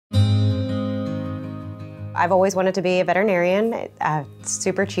I've always wanted to be a veterinarian.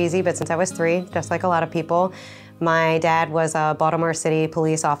 Super cheesy, but since I was 3, just like a lot of people, my dad was a Baltimore City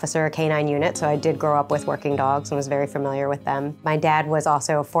police officer, K-9 unit, so I did grow up with working dogs and was very familiar with them. My dad was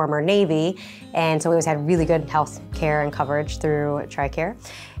also a former Navy, and so we always had really good health care and coverage through TRICARE.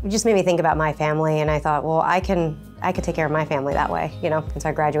 It just made me think about my family, and I thought, well, I could take care of my family that way, you know? And so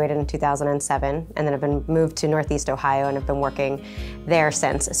I graduated in 2007, and then I've been moved to Northeast Ohio and have been working there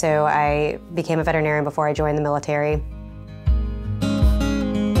since. So I became a veterinarian before I joined the military.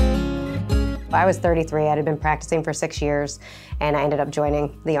 I was 33, I had been practicing for 6 years, and I ended up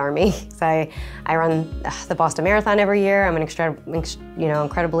joining the Army. So I run the Boston Marathon every year. I'm an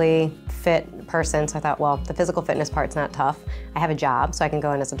incredibly fit person, so I thought, well, the physical fitness part's not tough. I have a job, so I can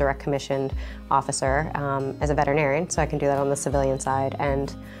go in as a direct commissioned officer as a veterinarian, so I can do that on the civilian side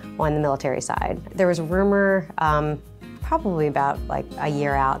and on the military side. There was rumor probably about like a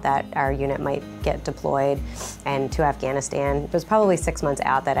year out that our unit might get deployed and to Afghanistan. It was probably 6 months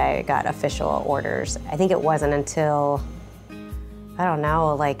out that I got official orders. I think it wasn't until, I don't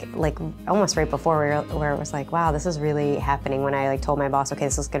know, like almost right before where it was like, wow, this is really happening, when I told my boss, okay,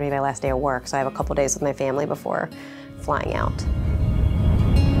 this is gonna be my last day of work, so I have a couple days with my family before flying out.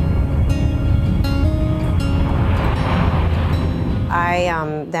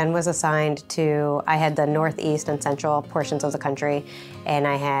 I then was assigned to, I had the northeast and central portions of the country, and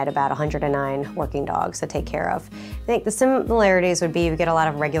I had about 109 working dogs to take care of. I think the similarities would be you get a lot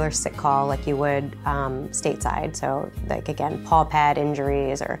of regular sick call like you would stateside, so like again, paw pad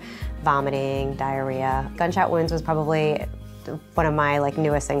injuries or vomiting, diarrhea. Gunshot wounds was probably one of my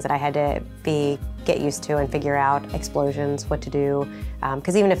newest things that I had to get used to and figure out. Explosions, what to do,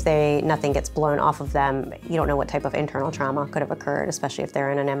 because even if nothing gets blown off of them, you don't know what type of internal trauma could have occurred, especially if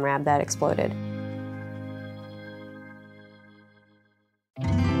they're in an MRAB that exploded.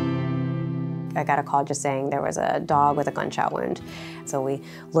 I got a call just saying there was a dog with a gunshot wound. So we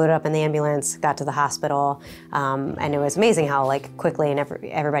loaded up in the ambulance, got to the hospital, and it was amazing how quickly and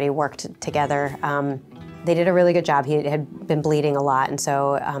everybody worked together. They did a really good job. He had been bleeding a lot, and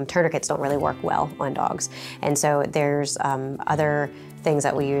so tourniquets don't really work well on dogs. And so there's other things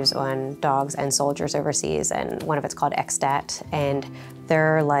that we use on dogs and soldiers overseas, and one of it's called Xstat, and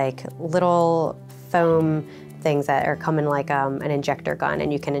they're like little foam things that are come in an injector gun,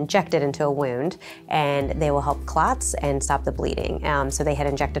 and you can inject it into a wound, and they will help clots and stop the bleeding. So they had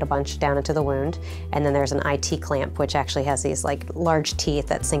injected a bunch down into the wound, and then there's an IT clamp, which actually has these large teeth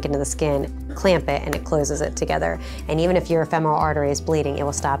that sink into the skin. Clamp it, and it closes it together. And even if your femoral artery is bleeding, it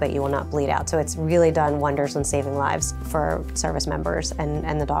will stop it. You will not bleed out. So it's really done wonders in saving lives for service members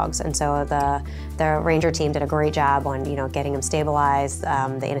and the dogs. And so the ranger team did a great job on getting him stabilized. The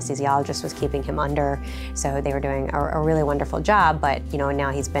anesthesiologist was keeping him under, so they were doing a really wonderful job. But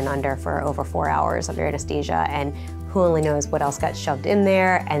now he's been under for over 4 hours under anesthesia, and who only knows what else got shoved in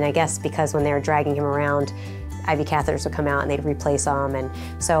there. And I guess because when they were dragging him around, IV catheters would come out and they'd replace them, and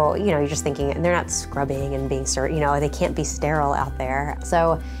so you're just thinking, and they're not scrubbing and being they can't be sterile out there.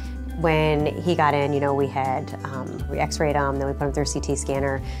 So when he got in, we x-rayed him, then we put him through a CT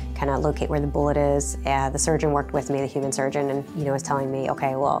scanner, kind of locate where the bullet is. The surgeon worked with me, the human surgeon, and was telling me,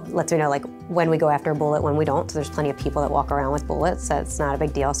 okay, well, lets me know when we go after a bullet, when we don't. So there's plenty of people that walk around with bullets, so it's not a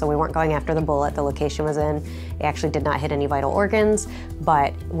big deal. So we weren't going after the bullet. The location was in. It actually did not hit any vital organs,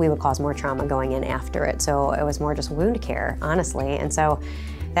 but we would cause more trauma going in after it. So it was more just wound care, honestly. And so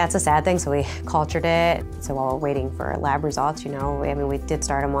that's a sad thing, so we cultured it. So while we're waiting for lab results, we did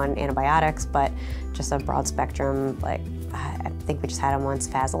start him on antibiotics, but just a broad spectrum, I think we just had him on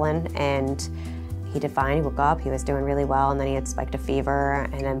Vaseline, and he did fine. He woke up, he was doing really well, and then he had spiked a fever,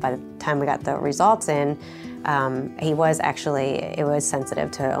 and then by the time we got the results in, it was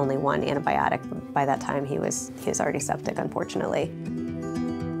sensitive to only one antibiotic. By that time, he was already septic, unfortunately.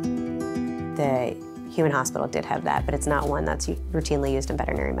 The human hospital did have that, but it's not one that's routinely used in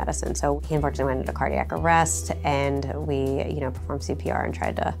veterinary medicine. So he unfortunately went into cardiac arrest, and we, performed CPR and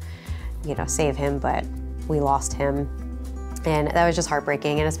tried to, save him, but we lost him. And that was just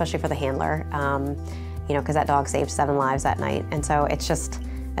heartbreaking, and especially for the handler, because that dog saved 7 lives that night. And so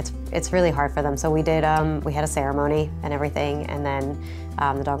it's really hard for them. So we did, we had a ceremony and everything, and then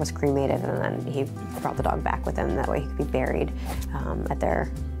the dog was cremated, and then he brought the dog back with him. That way he could be buried at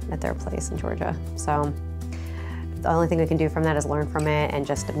their place in Georgia. So the only thing we can do from that is learn from it and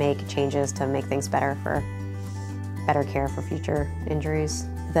just make changes to make things better for better care for future injuries.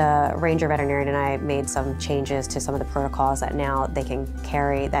 The ranger veterinarian and I made some changes to some of the protocols that now they can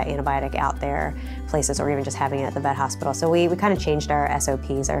carry that antibiotic out there places, or even just having it at the vet hospital. So we kind of changed our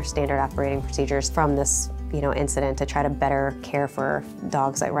SOPs, our standard operating procedures, from this incident to try to better care for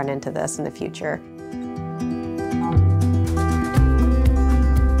dogs that run into this in the future.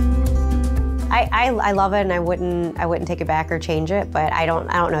 I love it, and I wouldn't take it back or change it, but I don't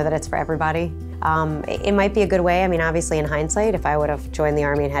know that it's for everybody. It might be a good way. I mean, obviously in hindsight, if I would have joined the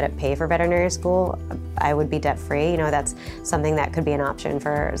Army and had it pay for veterinary school, I would be debt-free. You know, that's something that could be an option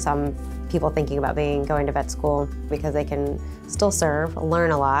for some people thinking about going to vet school, because they can still serve,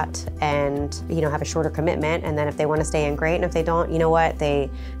 learn a lot, and, you know, have a shorter commitment. And then if they want to stay in, great. And if they don't, you know what, they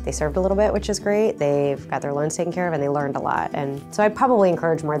served a little bit, which is great. They've got their loans taken care of, and they learned a lot. And so I'd probably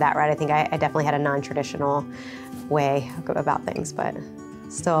encourage more that route. I think I definitely had a non-traditional way about things, but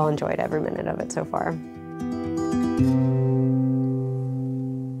still enjoyed every minute of it so far.